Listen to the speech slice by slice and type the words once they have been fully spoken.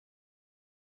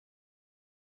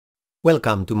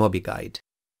Welcome to mobiguide.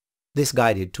 This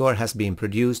guided tour has been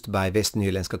produced by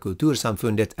Västnyländska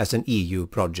Kultursamfundet as an EU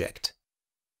project.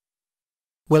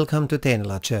 Welcome to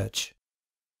Tenala Church.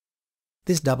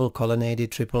 This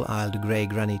double-colonnaded triple-aisled grey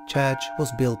granite church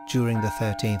was built during the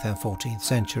 13th and 14th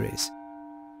centuries.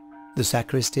 The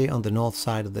sacristy on the north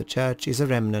side of the church is a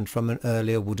remnant from an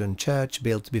earlier wooden church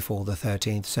built before the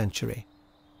 13th century.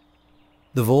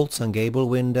 The vaults and gable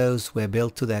windows were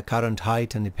built to their current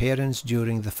height and appearance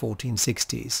during the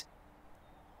 1460s.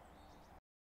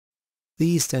 The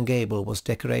eastern gable was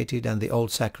decorated and the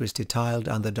old sacristy tiled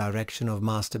under direction of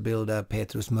master builder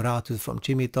Petrus Muratus from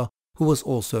Cimito, who was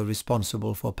also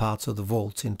responsible for parts of the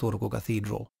vaults in Turku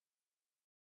Cathedral.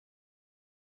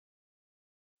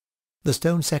 The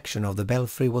stone section of the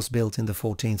belfry was built in the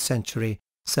 14th century,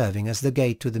 serving as the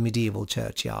gate to the medieval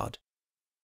churchyard.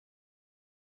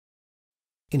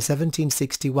 In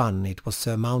 1761 it was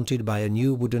surmounted by a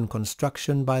new wooden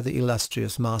construction by the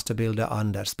illustrious master builder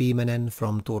Anders Piimenen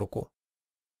from Turku.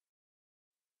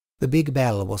 The big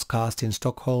bell was cast in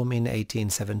Stockholm in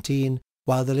 1817,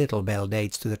 while the little bell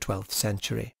dates to the 12th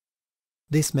century.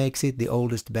 This makes it the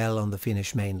oldest bell on the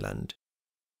Finnish mainland.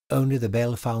 Only the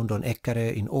bell found on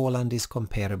Eckerö in Åland is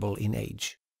comparable in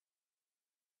age.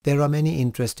 There are many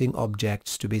interesting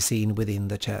objects to be seen within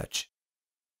the church.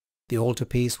 The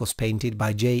altarpiece was painted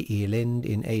by J. E. Lind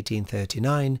in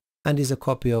 1839 and is a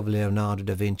copy of Leonardo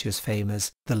da Vinci's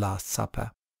famous The Last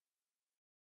Supper.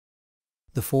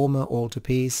 The former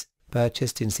altarpiece,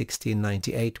 purchased in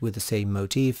 1698 with the same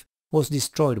motif, was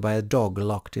destroyed by a dog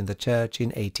locked in the church in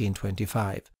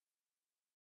 1825.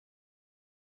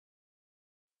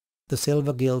 The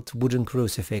silver-gilt wooden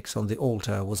crucifix on the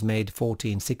altar was made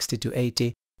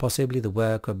 1460–80, possibly the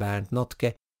work of Bernt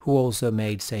Notke, who also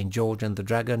made St. George and the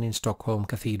Dragon in Stockholm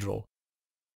Cathedral.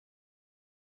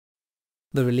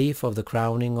 The relief of the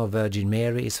crowning of Virgin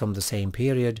Mary is from the same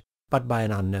period, but by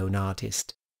an unknown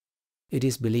artist. It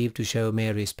is believed to show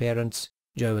Mary's parents,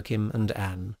 Joachim and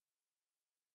Anne.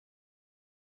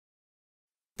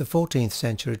 The 14th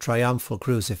century triumphal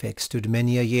crucifix stood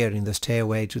many a year in the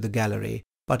stairway to the gallery,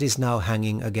 but is now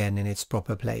hanging again in its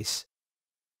proper place.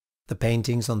 The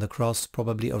paintings on the cross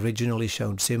probably originally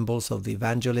showed symbols of the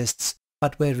evangelists,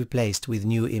 but were replaced with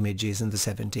new images in the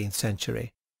 17th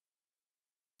century.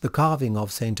 The carving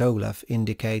of St. Olaf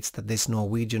indicates that this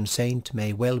Norwegian saint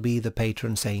may well be the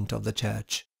patron saint of the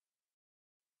church.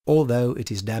 Although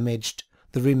it is damaged,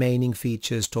 the remaining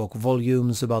features talk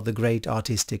volumes about the great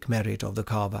artistic merit of the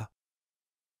carver.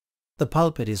 The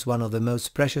pulpit is one of the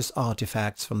most precious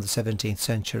artifacts from the 17th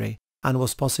century and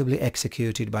was possibly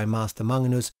executed by Master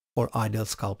Magnus or idol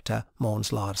sculptor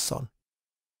Måns Larsson.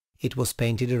 It was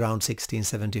painted around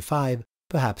 1675,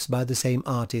 perhaps by the same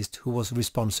artist who was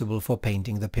responsible for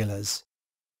painting the pillars.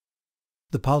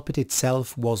 The pulpit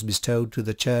itself was bestowed to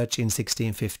the church in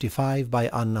 1655 by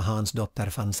Anna Hansdotter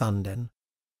van Sanden.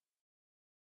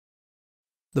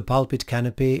 The pulpit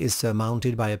canopy is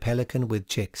surmounted by a pelican with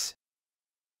chicks.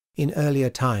 In earlier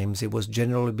times it was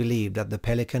generally believed that the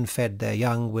pelican fed their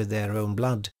young with their own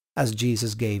blood, as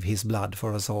Jesus gave his blood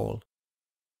for us all.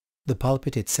 The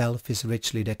pulpit itself is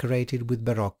richly decorated with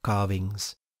Baroque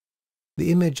carvings.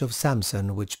 The image of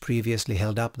Samson, which previously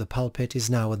held up the pulpit, is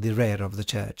now at the rear of the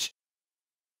church.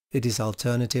 It is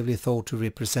alternatively thought to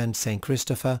represent Saint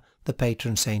Christopher, the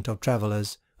patron saint of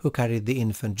travellers, who carried the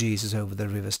infant Jesus over the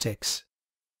river Styx.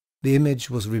 The image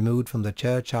was removed from the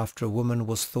church after a woman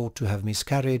was thought to have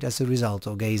miscarried as a result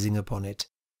of gazing upon it.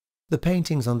 The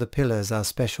paintings on the pillars are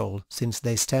special since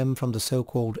they stem from the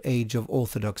so-called Age of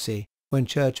Orthodoxy, when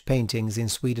church paintings in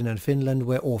Sweden and Finland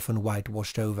were often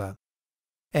whitewashed over.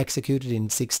 Executed in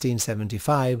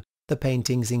 1675, the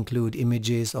paintings include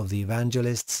images of the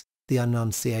evangelists, the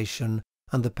Annunciation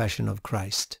and the Passion of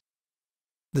Christ.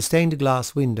 The stained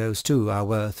glass windows too are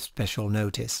worth special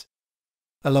notice.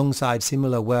 Alongside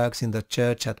similar works in the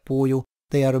church at Puoju,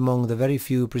 they are among the very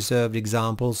few preserved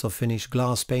examples of Finnish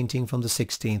glass painting from the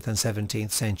 16th and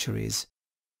 17th centuries.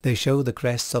 They show the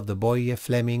crests of the Boye,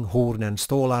 Fleming, Horn and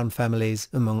Stålarm families,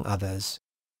 among others.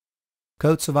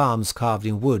 Coats of arms carved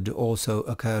in wood also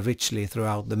occur richly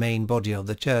throughout the main body of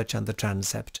the church and the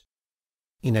transept.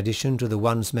 In addition to the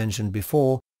ones mentioned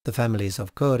before, the families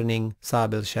of Körning,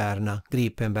 Sabelstjärna,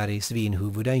 Gripenberg,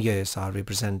 Svinhuvud and Gös are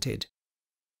represented.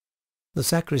 The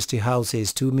sacristy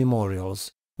houses two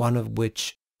memorials, one of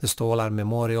which, the Stålarm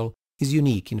Memorial, is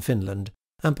unique in Finland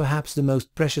and perhaps the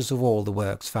most precious of all the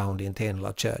works found in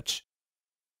Tenala Church.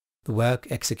 The work,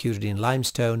 executed in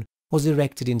limestone, was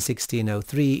erected in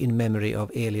 1603 in memory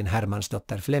of Elin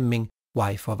Hermansdotter Fleming,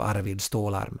 wife of Arvid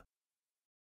Stålarm.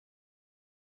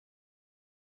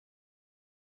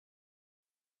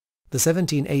 The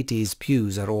 1780s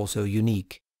pews are also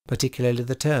unique, particularly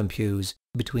the term pews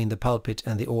between the pulpit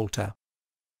and the altar.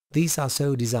 These are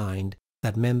so designed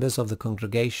that members of the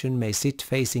congregation may sit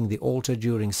facing the altar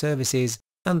during services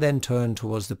and then turn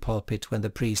towards the pulpit when the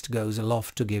priest goes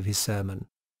aloft to give his sermon.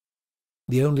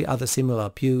 The only other similar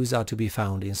pews are to be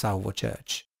found in Sauvo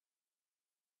Church.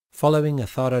 Following a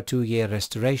thorough 2-year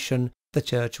restoration, the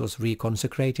church was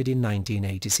reconsecrated in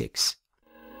 1986.